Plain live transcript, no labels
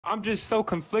I'm just so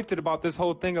conflicted about this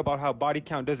whole thing about how body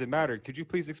count doesn't matter. Could you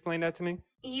please explain that to me?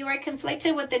 You are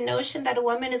conflicted with the notion that a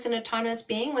woman is an autonomous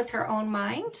being with her own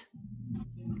mind?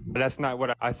 That's not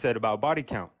what I said about body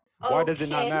count. Why does it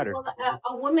not Okay, matter? well,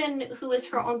 a woman who is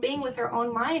her own being with her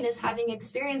own mind is having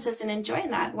experiences and enjoying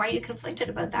that. Why are you conflicted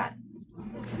about that?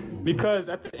 Because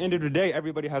at the end of the day,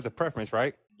 everybody has a preference,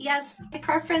 right? Yes, my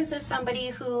preference is somebody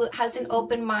who has an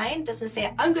open mind, doesn't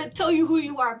say, I'm going to tell you who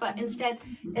you are, but instead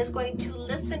is going to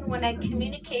listen when I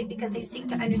communicate because they seek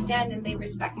to understand and they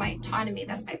respect my autonomy.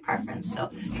 That's my preference. So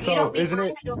you don't mean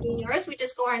mine, I don't mean yours. We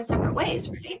just go our separate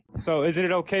ways, right? So isn't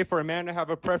it okay for a man to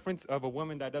have a preference of a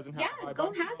woman that doesn't have Yeah,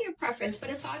 go have your preference, but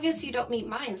it's obvious you don't meet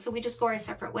mine. So we just go our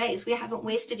separate ways. We haven't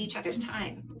wasted each other's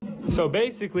time. So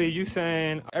basically, you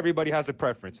saying everybody has a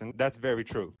preference, and that's very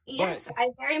true. Yes, I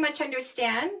very much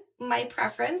understand my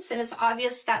preference, and it's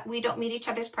obvious that we don't meet each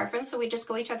other's preference, so we just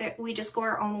go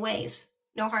our own ways.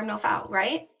 No harm, no foul,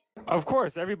 right? Of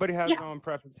course, everybody has their own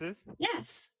preferences.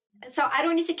 Yes. So I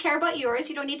don't need to care about yours.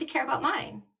 You don't need to care about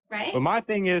mine, right? But my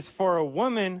thing is for a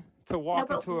woman to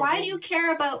walk into a why room, do you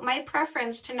care about my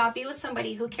preference to not be with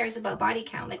somebody who cares about body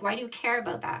count? Like, why do you care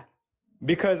about that?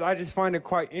 because I just find it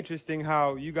quite interesting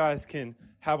how you guys can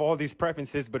have all these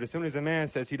preferences, but as soon as a man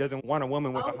says he doesn't want a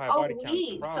woman with a high body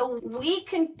count, so we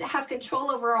can have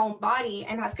control over our own body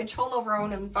and have control over our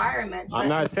own environment. I'm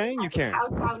not saying you can't. How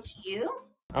to you?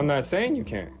 I'm not saying you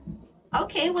can't.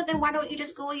 Okay, well then why don't you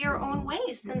just go your own way?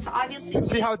 Since obviously,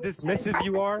 see how dismissive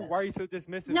you are. Why are you so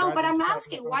dismissive? No, but I'm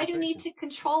asking, why do you need to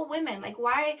control women? Like,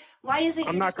 why is it?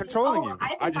 I'm not controlling you.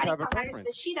 I just have a preference, matters,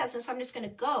 but she doesn't, so I'm just gonna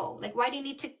go. Like, why do you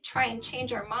need to try and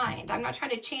change your mind? I'm not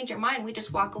trying to change your mind. We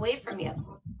just walk away from you.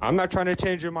 I'm not trying to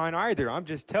change your mind either. I'm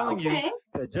just telling you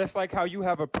that just like how you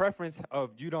have a preference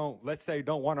of you don't, let's say,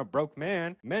 don't want a broke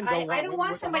man, men don't want. I don't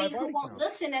want somebody who won't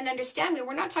listen and understand me.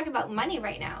 We're not talking about money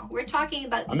right now. We're talking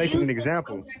about. I'm making an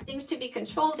example. Things to be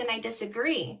controlled, and I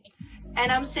disagree.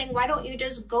 And I'm saying, why don't you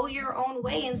just go your own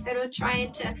way instead of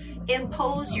trying to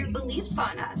impose your beliefs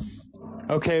on us?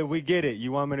 Okay, we get it.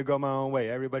 You want me to go my own way.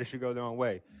 Everybody should go their own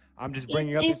way. I'm just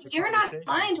bringing up. If you're not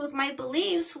aligned with my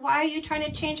beliefs, why are you trying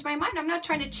to change my mind? I'm not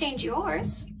trying to change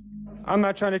yours. I'm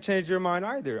not trying to change your mind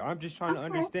either. I'm just trying to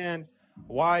understand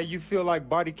why you feel like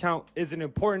body count isn't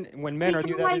important when men are that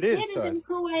it is. Because what I did isn't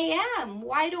who I am.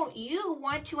 Why don't you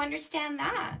want to understand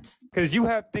that? Because you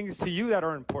have things to you that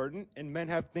are important, and men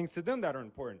have things to them that are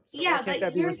important. So yeah,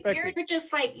 but you're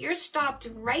just like, you're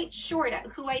stopped right short at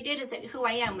who I did isn't who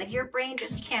I am. Like, your brain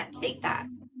just can't take that.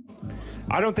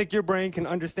 I don't think your brain can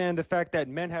understand the fact that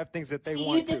men have things that they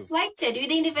want to. You deflected. You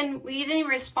didn't even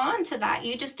respond to that.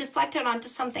 You just deflected onto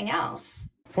something else.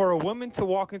 For a woman to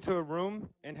walk into a room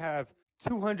and have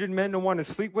 200 men to want to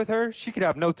sleep with her, she could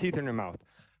have no teeth in her mouth.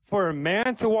 For a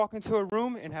man to walk into a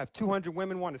room and have 200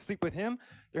 women want to sleep with him,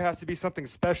 there has to be something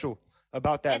special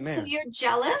about that man. So you're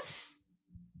jealous?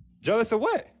 Jealous of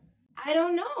what? I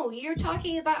don't know. You're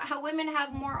talking about how women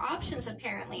have more options,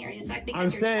 apparently. Or is that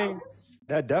because you're jealous?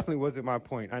 That definitely wasn't my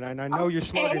point. And I know you're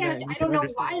smarter than me. I don't know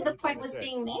why the point was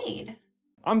being made.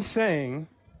 I'm saying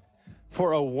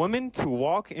for a woman to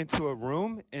walk into a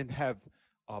room and have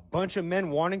a bunch of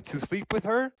men wanting to sleep with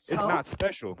her, it's not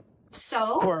special.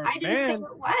 So I didn't say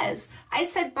it was. I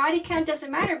said body count doesn't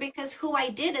matter because who I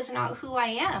did is not who I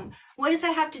am. What does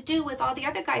that have to do with all the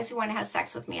other guys who want to have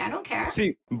sex with me? I don't care.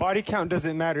 See, body count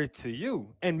doesn't matter to you.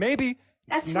 And maybe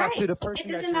that's not right. to the person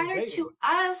it doesn't matter to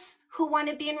us who want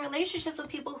to be in relationships with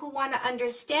people who want to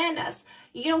understand us.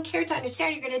 You don't care to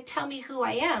understand. You're going to tell me who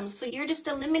I am. So you're just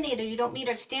eliminated. You don't meet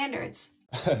our standards.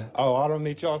 Oh, I don't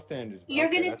meet y'all standards. You're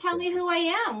going to tell me who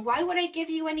I am. Why would I give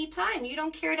you any time? You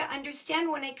don't care to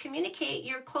understand when I communicate.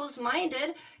 You're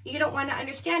closed-minded. You don't want to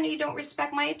understand. You don't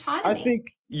respect my autonomy. I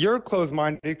think you're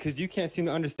closed-minded because you can't seem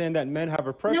to understand that men have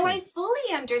a preference. No, I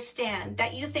fully understand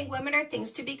that you think women are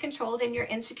things to be controlled and you're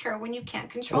insecure when you can't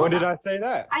control them. When did I say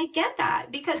that? I get that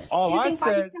because all you think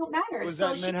body count matters.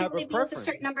 So she can only be with a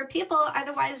certain number of people.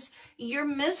 Otherwise, you're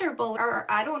miserable, or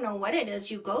I don't know what it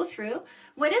is you go through.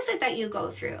 What is it that you go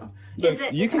through?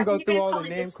 Look, you can go through all the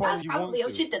name calling you want to.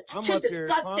 She's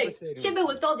disgusting. She's been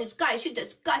with all these guys. She's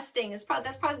disgusting.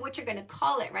 That's probably what you're going to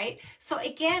call it, right? So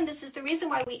again, this is the reason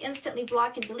why we instantly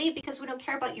block and delete, because we don't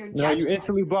care about your judgment. No, you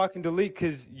instantly block and delete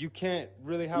because you can't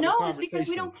really have a conversation. No, it's because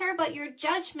we don't care about your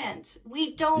judgment.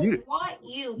 We don't want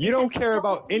you. You don't care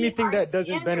about anything that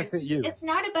doesn't benefit you. It's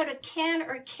not about a can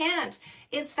or can't.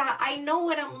 It's that I know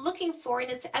what I'm looking for,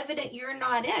 and it's evident you're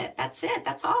not it. That's it.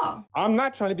 That's all. I'm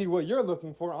not trying to be what you're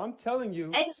looking for. I'm telling you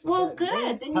And, well, that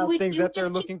men good. Then have things you that they're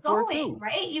just keep looking for going, too.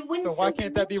 right? You So wouldn't why feel the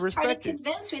can't that need be to try to respected?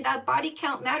 convince me that body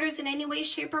count matters in any way,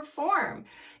 shape, or form.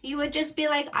 You would just be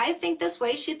like, I think this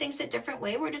way, she thinks a different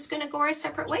way. We're just going to go our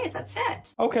separate ways. That's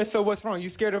it. Okay, so what's wrong? You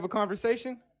scared of a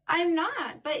conversation? I'm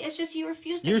not, but it's just you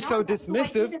refuse to You're so acknowledge who I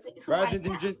dismissive did, who I rather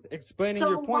than am. just explaining So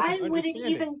your points why and would it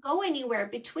understanding. even go anywhere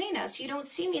between us? You don't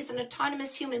see me as an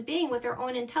autonomous human being with their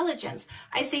own intelligence.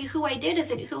 I say who I did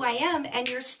isn't who I am, and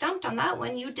you're stumped on that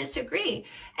one. You disagree.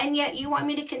 And yet you want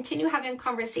me to continue having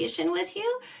conversation with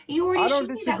you? You I already don't showed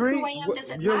me that who I disagree. am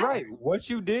doesn't You're matter. right. What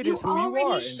you did You is who you already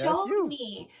are, and that's showed you.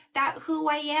 me that who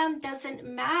I am doesn't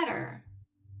matter.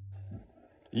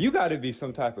 You got to be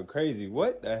some type of crazy.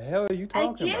 What the hell are you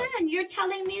talking about? Again, you're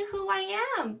telling me who I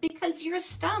am because you're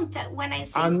stumped at when I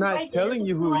say I'm who I not did telling and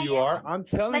you who who I you am. are. I'm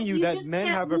telling But you you that just men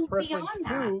can't have a move preference beyond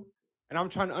that. too. And I'm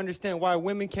trying to understand why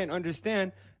women can't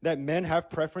understand that men have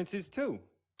preferences too.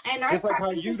 And our Just like how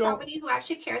preference you is don't. somebody who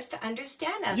actually cares to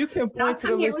understand us, You can point not to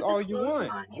the come here list with all a you closed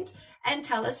want. mind and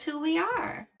tell us who we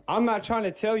are. I'm not trying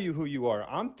to tell you who you are.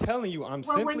 I'm telling you, I'm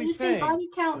Well, when simply you say saying, body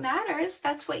count matters,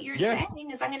 that's what you're yes,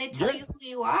 saying, is I'm going to tell you yes, who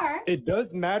you are. it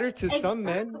does matter to some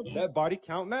men Exactly. that body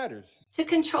count matters. To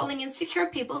controlling insecure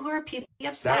people who are people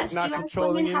That's obsessed. Do not you ask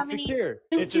women controlling how many? insecure.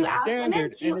 Do It's you a ask women?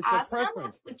 standard Do you and it's a ask them?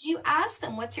 preference. Do you ask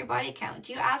them what's your body count?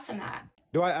 Do you ask them that?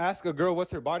 Do I ask a girl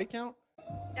what's her body count?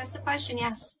 That's the question.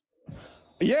 Yes.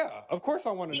 Yeah, of course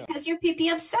I want to know. Because you're pee-pee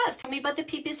obsessed. Tell me about the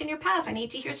pee-pees in your past. I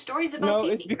need to hear stories about No,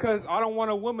 pee-pees. it's because I don't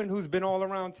want a woman who's been all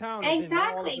around town. And then now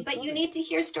all of Exactly, a but you sudden. need to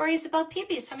hear stories about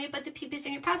pee-pees. Tell me about the pee-pees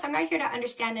in your past. I'm not here to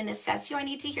understand and assess you. I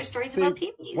need to hear stories See, about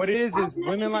pee-pees. what it is That has nothing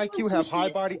women to do like with you who have she high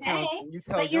is body today, counts, and you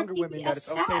tell but you're younger women pee-pee that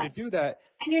it's okay to do obsessed, that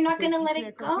and you're not because going to you let can't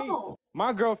it compete. go.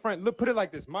 My girlfriend, look, put it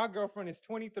like this. My girlfriend is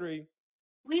 23.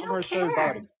 We I'm don't her third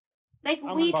care. body. Like, I'm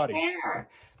her we body. care.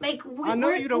 Like, I know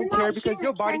you we're don't not care here because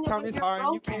your body caring count about is your high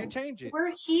and you can't girlfriend. change it.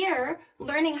 We're here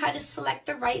learning how to select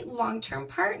the right long-term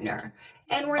partner.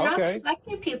 And we're not Okay.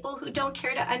 selecting people who don't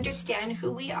care to understand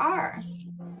who we are.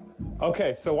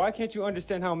 Okay, so why can't you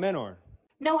understand how men are?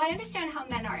 No, I understand how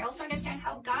men are. I also understand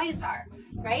how guys are,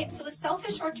 right? So a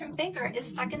selfish short-term thinker is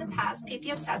stuck in the past,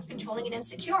 PP obsessed, controlling and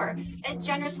insecure. A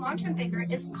generous long-term thinker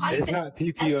is It's confident, not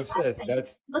PP obsessed. assessing,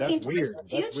 That's looking towards weird. the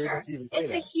That's weird future. that you even say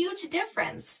It's a that. huge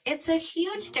difference. It's a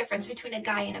huge difference between a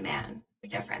guy and a man.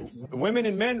 Difference. Women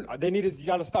and men, you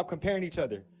got to stop comparing each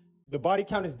other. The body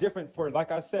count is different for,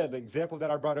 like I said, the example that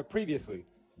I brought up previously.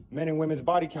 Men and women's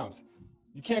body counts.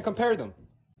 You can't compare them.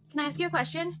 Can I ask you a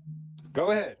question? Go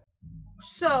ahead.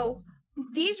 So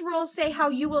these rules say how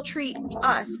you will treat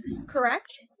us,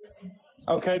 correct?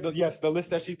 Okay, yes, the list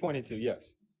that she pointed to,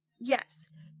 yes. Yes.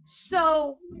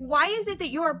 So why is it that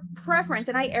your preference,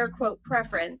 and I air quote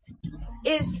preference,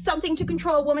 is something to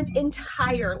control a woman's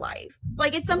entire life?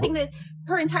 Like it's something that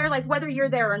her entire life, whether you're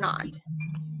there or not.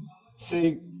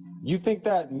 See, you think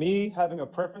that me having a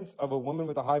preference of a woman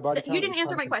with a high body count You didn't is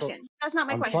answer trying my to control? question. That's not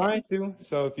my I'm question. trying to,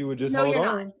 so if you would just No, hold you're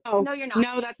on. not. Oh, No, you're not.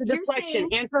 no, that's a You're deflection.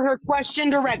 saying Answer her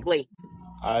question directly.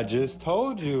 I just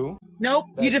told you. Nope,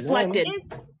 you that deflected.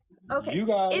 okay. You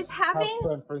guys Is having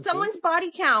have preferences. someone's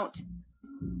body count,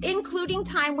 including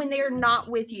time when they are not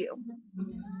with you?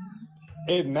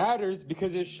 It matters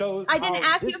because it shows. I didn't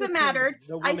ask you if it mattered.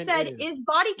 I said, is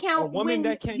body a count woman when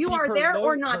that can't you keep are her, there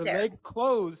or her not there? legs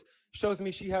closed shows me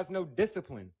she has no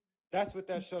discipline. That's what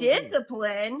that shows me.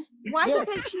 Discipline? Why? Yes.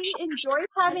 Because she enjoys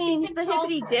having the controls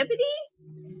hippity her.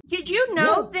 dippity? Did you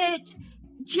know that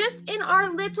just in our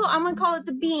little, I'm going to call it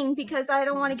the bean because I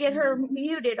don't want to get her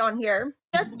muted on here.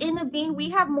 Just in the bean, we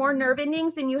have more nerve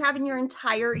endings than you have in your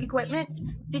entire equipment.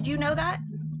 Did you know that?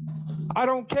 I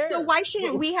don't care. So why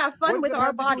shouldn't we have fun with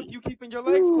our bodies? You keeping your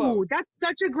legs Ooh, closed? that's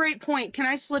such a great point. Can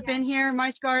I slip in here, my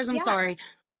scars? I'm sorry.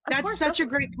 That's such a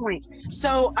great point.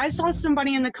 So I saw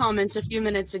somebody in the comments a few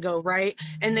minutes ago, right?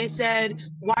 And they said,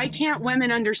 why can't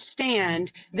women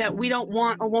understand that we don't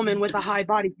want a woman with a high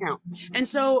body count? And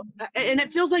so, and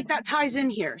it feels like that ties in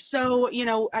here. So, you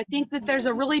know, I think that there's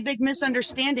a really big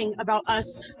misunderstanding about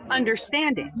us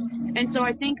understanding. And so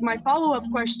I think my follow-up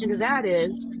question to that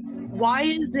is, why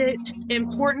is it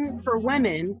important for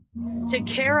women to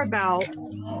care about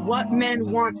what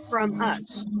men want from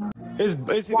us?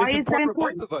 It's Why is that important for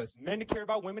both important? of us. Men to care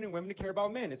about women and women to care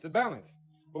about men. It's a balance.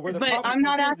 But where the But problem I'm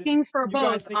not comes asking for you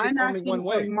guys both. think I'm it's only asking one for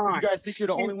way. mine. You guys think you're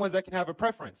the only And ones that can have a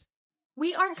preference.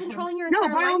 We aren't controlling your no,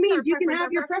 entire by life all with our means, you can preference. have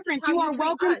Our your preference is preference. how You you are treat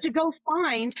welcome us. to go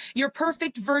find your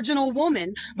perfect virginal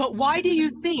woman. But why do you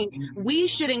think we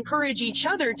should encourage each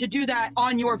other to do that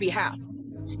on your behalf?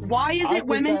 Why is I it think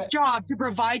women's that job to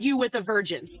provide you with a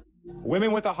virgin?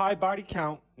 Women with a high body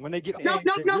count, when they get Nope.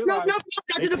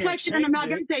 That's a deflection, and I'm not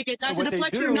going to take it. That's a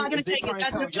deflection. I'm not going to take it.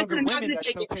 That's a deflection. I'm not going to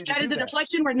take it. That is a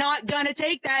deflection. We're not going to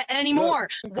take that anymore.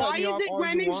 Why is it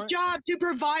women's job to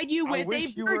provide you with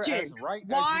a virgin?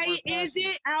 Why is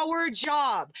it our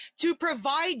job to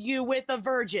provide you with a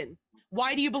virgin?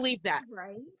 Why do you believe that?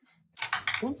 Right.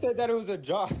 Who said that it was a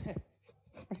job?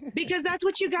 Because that's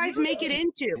what you guys make it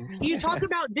into. You talk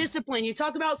about discipline, you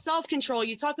talk about self-control,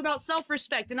 you talk about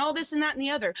self-respect and all this and that and the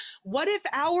other. What if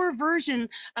our version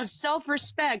of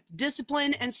self-respect,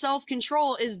 discipline, and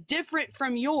self-control is different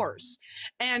from yours?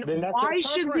 And why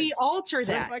should we alter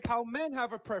that? Just like how men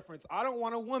have a preference. I don't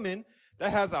want a woman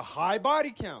that has a high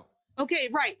body count. Okay,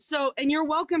 right. So, and you're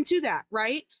welcome to that,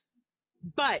 right?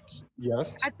 But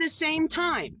yes, at the same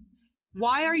time,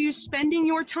 why are you spending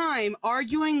your time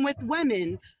arguing with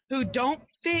women who don't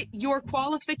fit your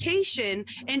qualification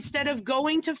instead of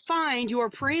going to find your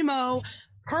primo,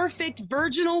 perfect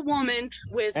virginal woman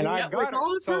with all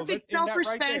the perfect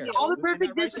self-respect, all the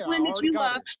perfect discipline that you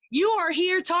love? You are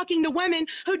here talking to women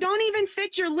who don't even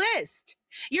fit your list.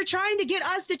 You're trying to get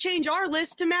us to change our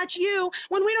list to match you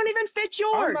when we don't even fit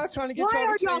yours. I'm not trying to get Why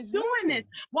are y'all doing this?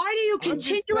 Why do you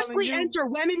continuously enter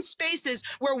women's spaces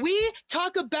where we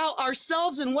talk about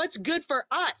ourselves and what's good for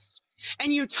us?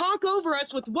 And you talk over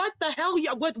us with what the hell,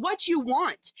 with what you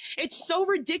want. It's so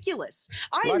ridiculous.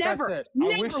 I never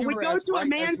would go to a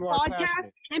man's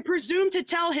podcast and presume to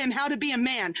tell him how to be a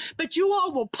man. But you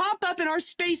all will pop up in our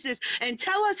spaces and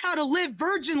tell us how to live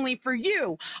virginally for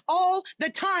you all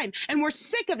the time. And we're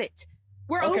sick of it.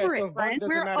 We're over it, friends.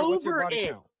 We're over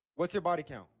it. What's your body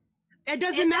count? It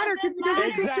doesn't matter because it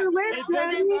doesn't fit your list,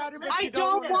 I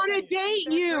don't want to date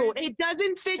you. It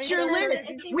doesn't fit your list.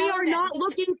 We are not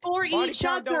looking for each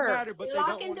other.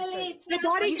 Lock and delete. The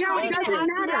body count doesn't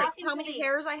matter. How many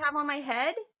hairs I have on my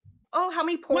head? Oh, how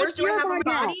many pores do I have on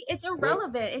my body? It's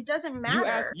irrelevant. It doesn't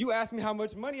matter. You asked me how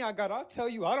much money I got. I'll tell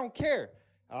you. I don't care.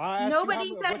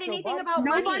 Nobody said anything about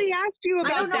money. Nobody asked you about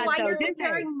that. I don't know why you're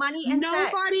comparing money and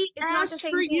sex. Nobody asked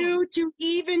for you to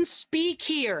even speak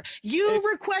here. You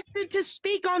requested to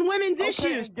speak on women's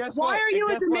issues. Why are you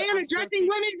as a man addressing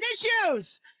women's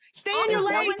issues? Stay in your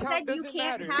lane. You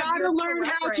gotta learn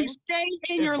how to stay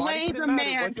in your lane as a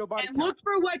man and look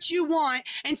for what you want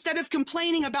instead of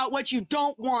complaining about what you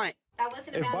don't want. That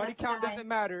wasn't if body count doesn't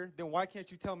matter, then why can't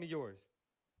you tell me yours?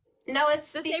 No,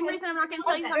 it's the same reason I'm not going to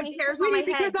tell you how many hairs on my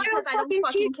head because I don't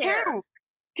fucking care.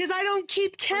 Because I don't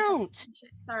keep count.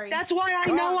 Sorry. That's why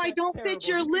I know I don't fit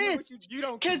your list.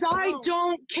 Because I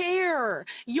don't care.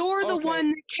 You're the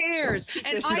one that cares.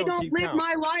 And I don't live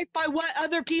my life by what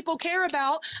other people care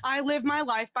about. I live my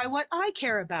life by what I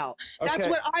care about. That's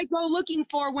what I go looking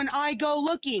for when I go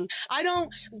looking. I don't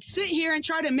sit here and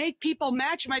try to make people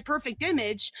match my perfect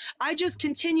image. I just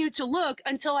continue to look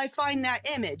until I find that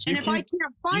image. And if I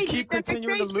can't find it, then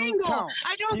I stay single.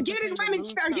 I don't get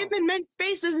in men's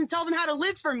spaces and tell them how to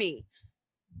live for me.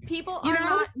 People are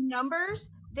not numbers,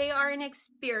 they are an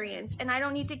experience, and I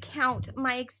don't need to count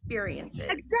my experiences.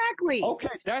 Exactly. Okay,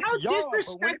 that's how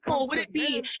disrespectful would it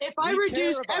be if I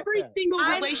reduced every single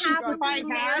relationship I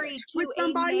had with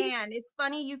somebody? Man. It's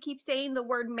funny you keep saying the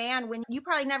word man when you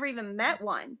probably never even met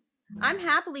one. I'm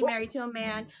happily married to a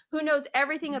man who knows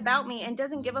everything about me and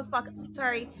doesn't give a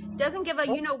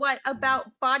you know what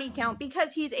about body count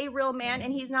because he's a real man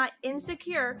and he's not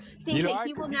insecure thinking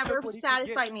he will never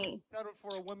satisfy me.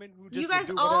 You guys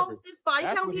all, this body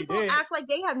count people act like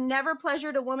they have never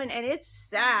pleasured a woman, and it's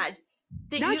sad.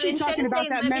 Now she's talking about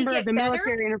that member of the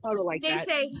military in her photo like that.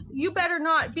 They say, you better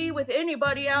not be with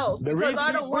anybody else because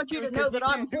I don't want you to know that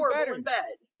I'm horrible in bed.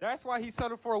 That's why he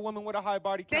settled for a woman with a high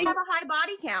body count. They have a high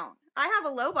body count. I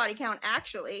have a low body count,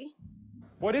 actually.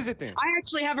 What is it then? I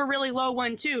actually have a really low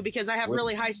one too because I have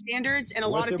really high standards and a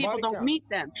lot of people don't meet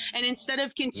them. And instead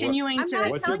of continuing to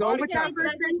overcome, it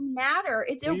doesn't matter.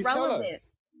 It's irrelevant.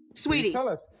 Sweetie,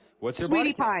 what's your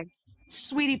body count?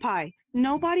 Sweetie pie.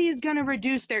 Nobody is going to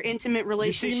reduce their intimate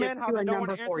relationship to a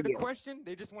number for you.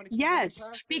 They just want to yes,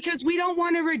 because we don't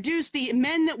want to reduce the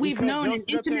men that we've known in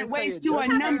intimate ways to a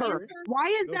number. Why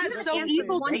is that so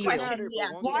evil to you?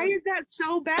 Why is that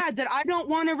so bad that I don't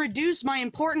want to reduce my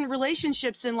important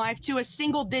relationships in life to a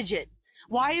single digit?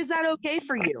 Why is that okay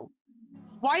for you?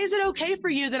 Why is it okay for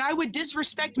you that I would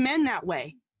disrespect men that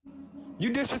way?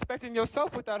 You disrespecting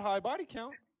yourself with that high body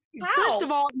count. How? First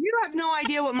of all, you have no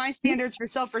idea what my standards for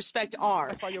self-respect are.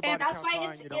 That's why, that's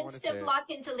why it's instant block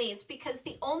and deletes, because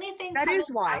the only thing coming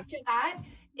after that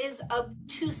is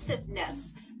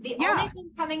obtusiveness. The only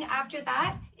thing coming after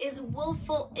that is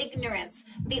willful ignorance.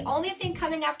 The only thing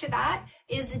coming after that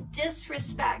is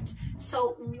disrespect.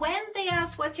 So when they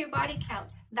ask, what's your body count?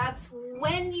 That's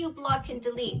when you block and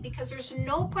delete, because there's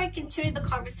no point continuing the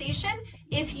conversation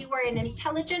if you are an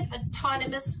intelligent,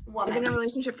 autonomous woman. I've been in a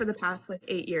relationship for the past like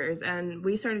 8 years, and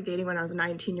we started dating when I was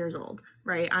 19 years old,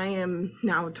 right? I am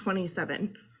now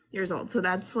 27 years old. So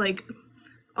that's like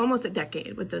almost a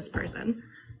decade with this person.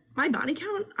 My body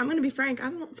count, I'm going to be frank, I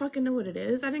don't fucking know what it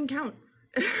is. I didn't count.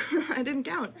 I didn't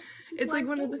count. It's like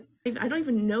one of the, I don't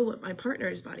even know what my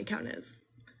partner's body count is.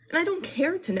 And I don't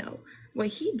care to know. What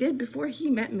he did before he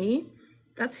met me,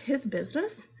 that's his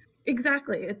business.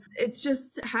 Exactly. It's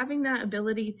just having that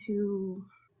ability to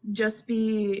just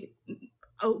be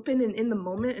open and in the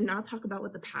moment and not talk about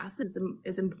what the past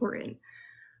is important.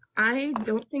 I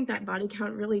don't think that body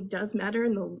count really does matter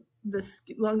in the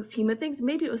long scheme of things.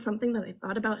 Maybe it was something that I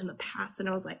thought about in the past, and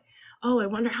I was like, oh, I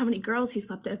wonder how many girls he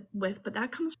slept with. But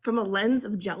that comes from a lens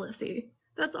of jealousy.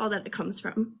 That's all that it comes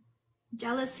from.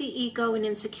 Jealousy, ego, and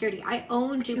insecurity. I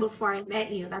owned you before I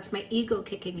met you. That's my ego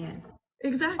kicking in.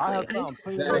 Exactly.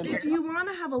 But if you want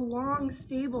to have a long,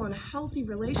 stable, and healthy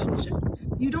relationship,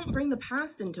 you don't bring the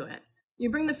past into it. You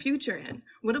bring the future in.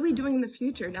 What are we doing in the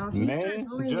future? Now, if you start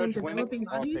going and developing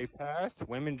bodies, off their past,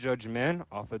 women judge men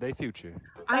off of their future.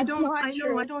 I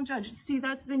don't judge. See,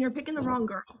 then you're picking the wrong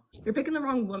girl. You're picking the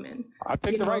wrong woman. I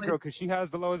picked the right girl because she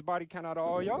has the lowest body count out of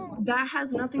all y'all. That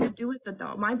has nothing to do with it,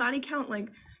 though. My body count, like,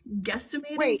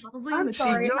 guesstimated. Wait, probably I'm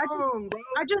sorry.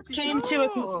 I just came to a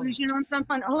conclusion on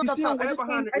something. Hold up. I just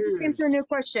came to a new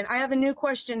question. I have a new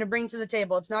question to bring to the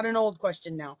table. It's not an old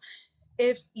question now.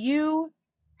 If you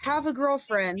have a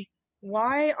girlfriend,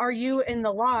 why are you in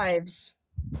the lives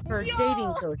for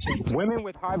dating coaching? Women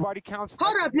with high body counts.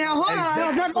 Hold up now.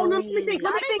 Hold on. Let me think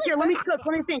here. Let me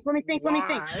think.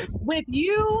 If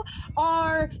you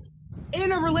are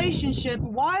in a relationship,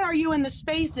 why are you in the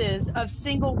spaces of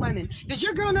single women? Does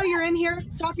your girl know you're in here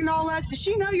talking to all us? Does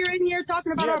she know you're in here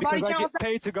talking about our body count? I get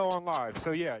paid to go on live,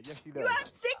 so yeah, yes, she does. You have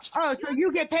 6. Oh, so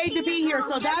you get paid to be here,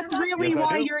 so that's really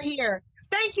why you're here.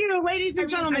 Thank you, ladies and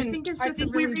gentlemen. I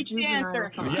think we reached the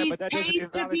answer. He's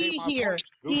paid to be here.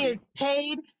 He is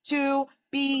paid to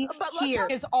be here.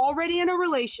 He is already in a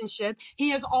relationship. He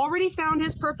has already found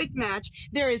his perfect match.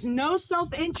 There is no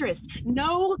self-interest,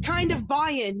 no kind of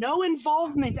buy-in, no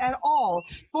involvement at all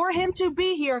for him to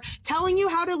be here telling you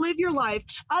how to live your life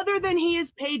other than he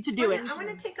is paid to do it. I want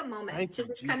to take a moment to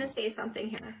just kind of say something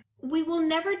here. We will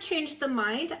never change the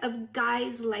mind of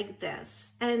guys like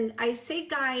this. And I say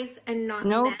guys and not men.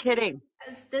 No kidding.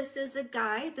 Because this is a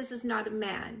guy, this is not a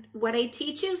man. What I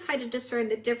teach you is how to discern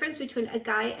the difference between a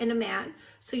guy and a man,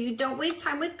 so you don't waste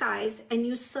time with guys and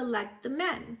you select the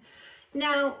men.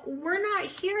 Now, we're not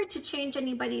here to change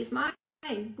anybody's mind.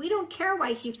 We don't care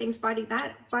why he thinks body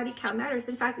count matters.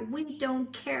 In fact, we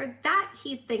don't care that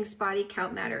he thinks body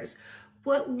count matters.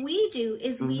 What we do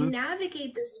is we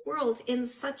navigate this world in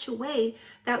such a way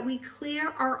that we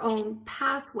clear our own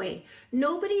pathway.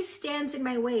 Nobody stands in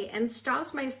my way and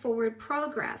stops my forward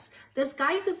progress. This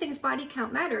guy who thinks body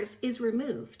count matters is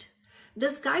removed.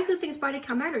 This guy who thinks body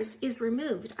count matters is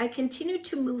removed. I continue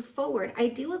to move forward. I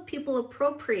deal with people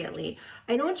appropriately.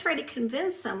 I don't try to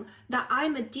convince them that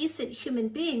I'm a decent human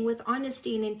being with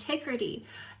honesty and integrity.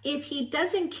 If he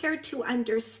doesn't care to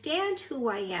understand who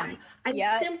I am,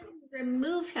 I simply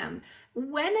remove him.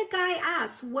 When a guy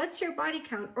asks, what's your body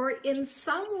count, or in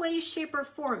some way, shape, or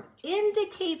form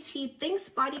indicates he thinks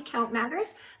body count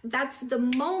matters, that's the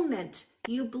moment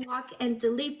you block and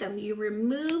delete them. You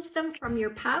remove them from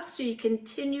your path so you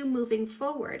continue moving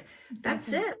forward.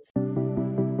 That's it.